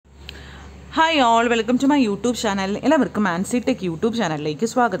Hi all, welcome to my YouTube channel. എല്ലാവർക്കും Ancy tech YouTube ചാനലിലേക്ക്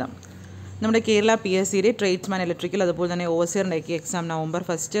സ്വാഗതം. നമ്മുടെ കേരള PSC ട്രേഡ്സ്മാൻ ഇലക്ട്രിക്കൽ അതുപോലെ തന്നെ ഓവർസിയറിൻ്റെയൊക്കെ എക്സാം നവംബർ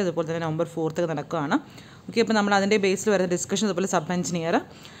 1 അതുപോലെ തന്നെ നവംബർ 4 നടക്കുകയാണ്. ഓക്കെ, അപ്പോൾ നമ്മൾ അതിൻ്റെ ബേസിൽ വരുന്ന ഡിസ്കഷൻ അതുപോലെ സബ് എഞ്ചിനീയർ.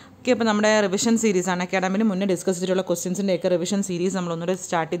 ഓക്കെ, അപ്പോൾ നമ്മുടെ റിവിഷൻ സീരീസ് ആണ്. അക്കാഡമിന് മുന്നേ ഡിസ്കസ് ചെയ്തിട്ടുള്ള ക്വസ്റ്റ്യൻസിൻ്റെയൊക്കെ റിവിഷൻ സീരീസ് നമ്മൾ ഒന്നുകൂടെ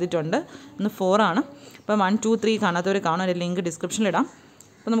സ്റ്റാർട്ട് ചെയ്തിട്ടുണ്ട്. ഇന്ന് 4 ആണ്. അപ്പോൾ 1, 2, 3 കാണാത്തവർ കാണാൻ ഒരു ലിങ്ക് ഡിസ്ക്രിപ്ഷനിലിടാം.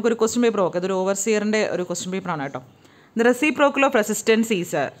 അപ്പോൾ നമുക്കൊരു ക്വസ്റ്റ്യൻ പേപ്പർ നോക്കാം. അതൊരു ഓവർസിയറിൻ്റെ ഒരു ക്വസ്റ്റ്യൻ പേപ്പറാണ് കേട്ടോ. The reciprocal of resistance is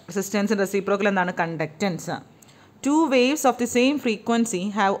resistance and reciprocal and conductance. Two waves of the same frequency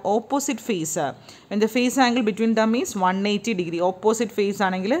have opposite phase when the phase angle between them is 180 degree. Opposite phase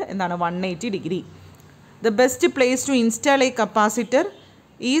angle and 180 degree. The best place to install a capacitor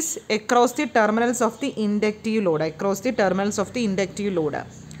is across the terminals of the inductive load. Across the terminals of the inductive load.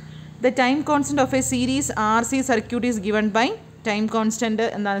 The time constant of a series RC circuit is given by time constant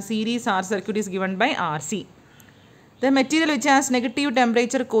and the series R circuit is given by RC. The material which has negative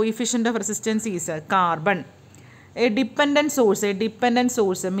temperature coefficient of resistance is carbon. A dependent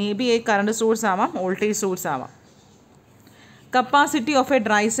source may be a current source or voltage source. Capacity of a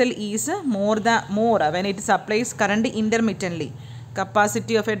dry cell is more when it supplies current intermittently.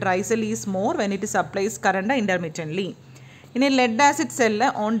 Capacity of a dry cell is more when it supplies current intermittently. In a lead acid cell,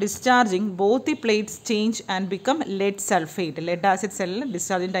 on discharging, both the plates change and become lead sulfate. Lead acid cell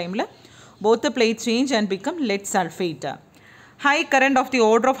discharging time both the plates change and become lead sulfate. High current of the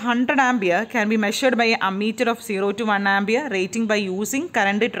order of 100 ampere can be measured by an ammeter of 0 to 1 ampere rating by using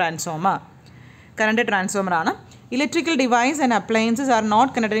current transformer. Current transformer ആണ്. Electrical device and appliances are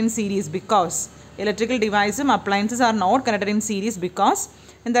not connected in series because electrical devices and appliances are not connected in series because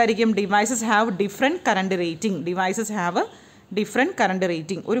എന്തായിരിക്കും devices have different current rating. Devices have a different current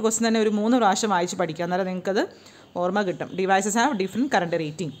rating. ഒരു question തന്നെ ഒരു 3 പ്രാവശ്യം വായിച്ച് പഠിക്കുക, എന്നാലും നിങ്ങൾക്കത് ഓർമ്മ കിട്ടും. Devices have different current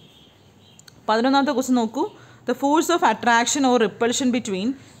rating. 11ാമത്തെ question നോക്കൂ. The force of attraction or repulsion between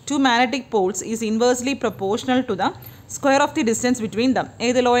two magnetic poles is inversely proportional to the square of the distance between them.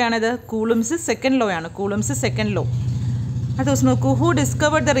 ഏത് ലോ ആണിത്? കൂളംസ് സെക്കൻഡ് ലോ ആണ്. Coulombs second law. അടുത്ത question നോക്കൂ. Who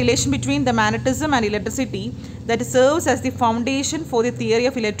discovered the relation between the magnetism and electricity that serves as the foundation for the theory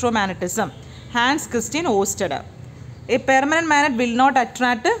of electromagnetism? Hans Christian Ørsted. A permanent magnet will not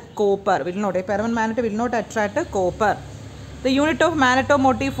attract copper. A permanent magnet will not attract copper. The unit of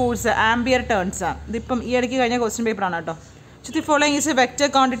magnetomotive force ampere turns. ഇതിപ്പം ഈ ഇടയ്ക്ക് കഴിഞ്ഞ question പേപ്പറാണ് കേട്ടോ. So the following is a vector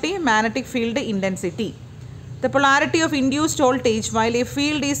quantity magnetic field intensity. The polarity of induced voltage while a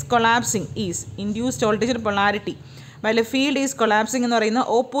field is collapsing is induced voltage polarity while a field is collapsing എന്ന് പറയുന്ന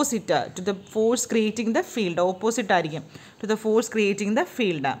opposite to the force creating the field. Opposite ആയിരിക്കും to the force creating the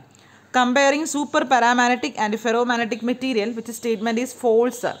field. Comparing super paramagnetic and ferromagnetic material, which statement is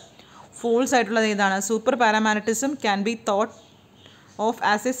false. False ആയിട്ടുള്ളത് ഏതാണ്? Super paramagnetism can be thought of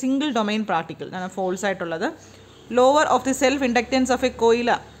as A single domain particle ആണ് false ആയിട്ടുള്ളത്. Lower of the self inductance of A coil,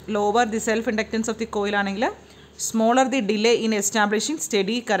 lower the self inductance of the coil ആണെങ്കിൽ smaller the delay in establishing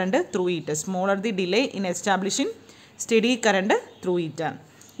study current through it. Smaller the delay in establishing study current through it.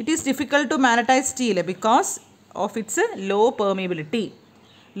 It is difficult to magnetize steel because of its law permeability.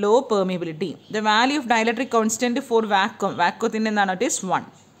 Law permeability. The value of dielectric constant four vacuum, വാക്വത്തിൻ്റെ എന്താണ്? It is 1.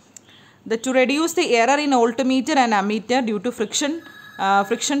 To reduce the error in voltmeter and ammeter due to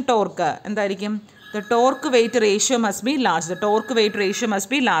friction torque, എന്തായിരിക്കും? The torque weight ratio must be large. The torque weight ratio must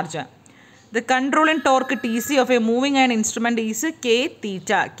be larger. The controlling torque TC of a moving iron instrument is K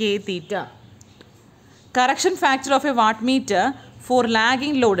theta. Correction factor of a wattmeter for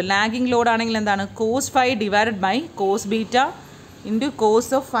lagging load. Lagging load ആണെങ്കിൽ എന്താണ്? cos phi divided by cos beta into cos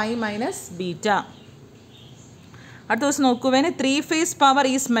of phi minus beta. അടുത്ത ദിവസം നോക്കൂ. when a 3-phase power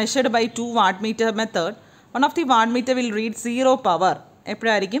is measured by 2 wattmeter method, one of the wattmeter will read 0 power.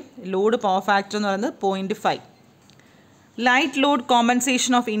 എപ്പോഴായിരിക്കും? Load power factor എന്ന് പറയുന്നത് 0.5. Light load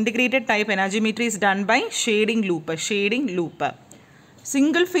compensation of integrated type എനർജിമീറ്റർ is done by shading loop.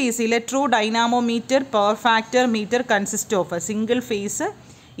 Single phase electro dynamometer power factor metre consist of single phase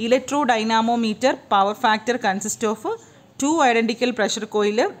electro dynamometer power factor consist of 2 identical pressure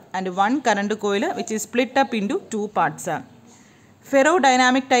coil and 1 current coil which is split up into 2 parts.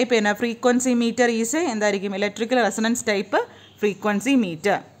 Ferrodynamic type frequency meter is എന്തായിരിക്കും? electrical resonance type frequency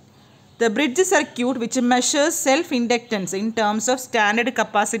meter. The bridge circuit which measures self inductance in terms of standard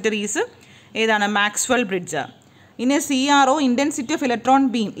capacitor is ഏതാണ്? Maxwell bridge. In a CRO, intensity of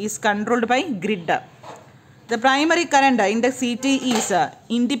electron beam is controlled by grid. The primary current in the CT is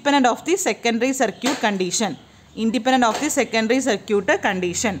independent of the secondary circuit condition. Independent of the secondary circuit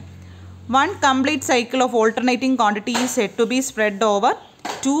condition. One complete cycle of alternating quantity is said to be spread over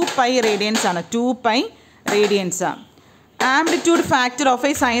 2 pi radians. 2 pi radians. Amplitude factor of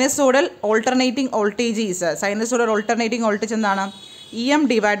a sinusoidal alternating voltage is sinusoidal alternating voltage എന്താണ്? EM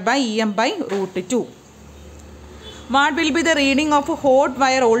divided by EM by root 2. What will be the reading of a hot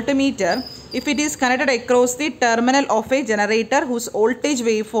wire voltmeter if it is connected across the terminal of a generator whose voltage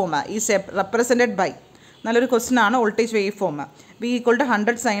waveform is represented by? നല്ലൊരു question ആണ്. Voltage wave form V equal to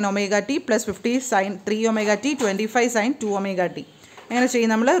 100 sin omega t plus 50 sin 3 omega t 25 sin 2 omega t. എങ്ങനെ ചെയ്യും?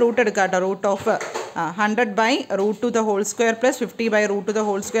 നമ്മൾ root എടുക്കാം കേട്ടോ. Root of 100 by root two the whole square plus 50 by root two the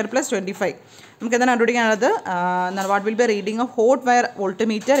whole square plus 25. നമുക്ക് എന്താണ് കണ്ടുപിടിക്കാനുള്ളത്? What will be reading of hot wire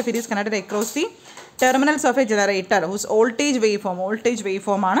voltmeter if it is connected across the terminals of A generator whose voltage wave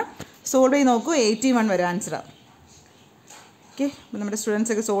form ആണ്. Solve ചെയ്ത് നോക്കൂ. 81 വരും answer. Okay, നമ്മുടെ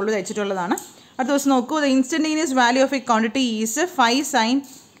students ഒക്കെ solve ചെയ്തിട്ടുള്ളതാണ്. അടുത്ത ദിവസം നോക്കൂ. The instantaneous value of A quantity is 5 sin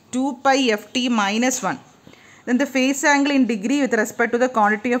 2 pi ft minus 1. Then the phase angle in degree with respect to the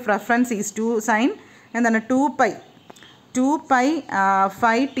quantity of reference is 2 sin and then 2 pi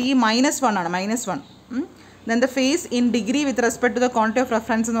 5 t minus 1 ആണ്, minus 1. Then the phase in degree with respect to the quantity of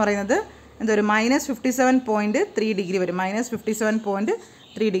reference എന്ന് പറയുന്നത് എന്തൊരു -57.3 degree വരും.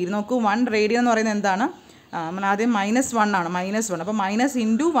 -57.3 degree. നോക്കൂ, 1 radian എന്ന് പറയുന്നത് എന്താണ്? നമ്മൾ ആദ്യം -1 ആണ്, -1. അപ്പോൾ മൈനസ്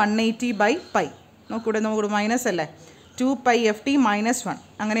ഇൻറ്റു 180 ബൈ പൈ. നോക്കൂടെ, നമുക്ക് മൈനസ് അല്ലേ, 2 pi ft minus 1.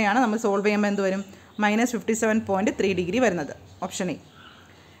 അങ്ങനെയാണ് നമ്മൾ സോൾവ് ചെയ്യുമ്പോൾ എന്ത് വരും? -57.3 ഡിഗ്രി വരുന്നത്. Option A.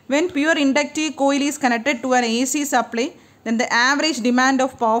 When pure inductive coil is connected to an AC supply, then the average demand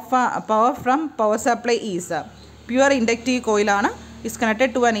of power from power supply is pure inductive coil ആണ് is connected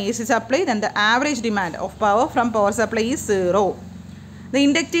to an AC supply, then the average demand of power from power supply is 0. The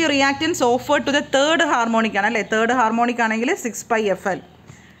inductive reactance offered to the third harmonic ആണല്ലേ, third harmonic ആണെങ്കിൽ 6 pi FL.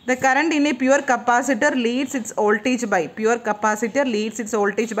 The current in a pure capacitor leads its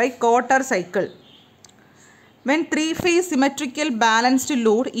voltage by quarter cycle. When three-phase symmetrical balanced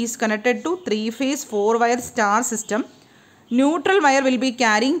load is connected to three-phase 4-wire star system, neutral wire will be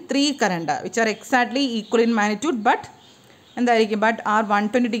carrying 3 current which are exactly equal in magnitude but are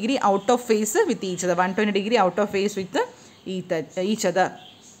 120 degree out of phase with each other. 120 degree out of phase with each other.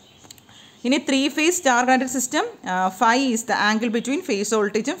 In a three-phase star-connected system, phi is the angle between phase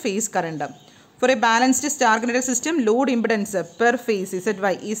voltage and phase current. For a balanced star-connected system, load impedance per phase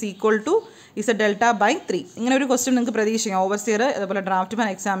ZY is equal to Z delta by 3. ഇങ്ങനെ ഒരു question നിങ്ങൾക്ക് പ്രതീക്ഷിക്കാം. Overseer അതുപോലെ draft മാൻ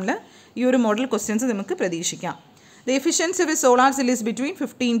എക്സാമിൽ ഈ ഒരു model questions നമുക്ക് പ്രതീക്ഷിക്കാം. The efficiency of a solar cell is between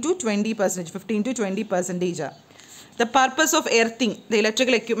 15 to 20%. The purpose of earthing the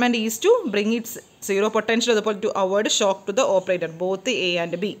electrical equipment is to bring its zero potential to avoid shock to the operator, both the A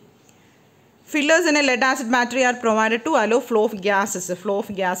and B. Fillers in a lead acid battery are provided to allow flow of gases.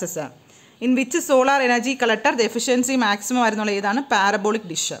 In which solar energy collector the efficiency maximum ആയിരുന്നുള്ള ഏതാണ്? Parabolic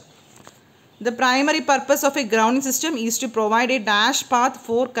dish. The primary purpose of a grounding system is to provide a dash path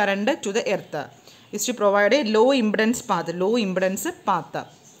for current to the earth. Is to provide a low impedance path.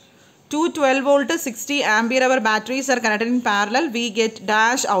 Two 12 volt 60 ampere hour batteries are connected in parallel. We get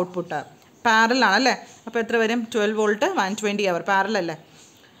dash output. Parallel ആണല്ലേ, അപ്പോൾ എത്ര വരും? 12 volt 120 hour parallel അല്ലേ.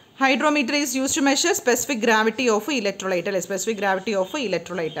 Hydrometer is used to measure specific gravity of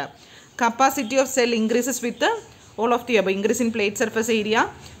electrolyte. Capacity of cell increases with all of the above. Increase in plate surface area,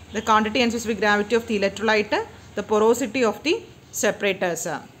 the quantity and specific gravity of the electrolyte, the porosity of the separators.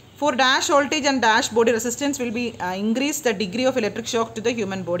 For dash voltage and dash body resistance will be increase the degree of electric shock to the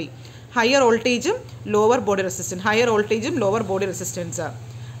human body. Higher voltage, lower body resistance.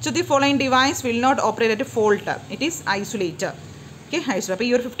 So the following device will not operate at a fault. It is isolator. Okay, isolator. അപ്പോൾ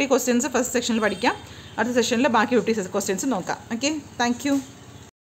ഈ ഒരു 50 questions first സെക്ഷനിൽ പഠിക്കാം. അടുത്ത സെഷനിൽ ബാക്കി 50 questions നോക്കാം. Okay, thank you.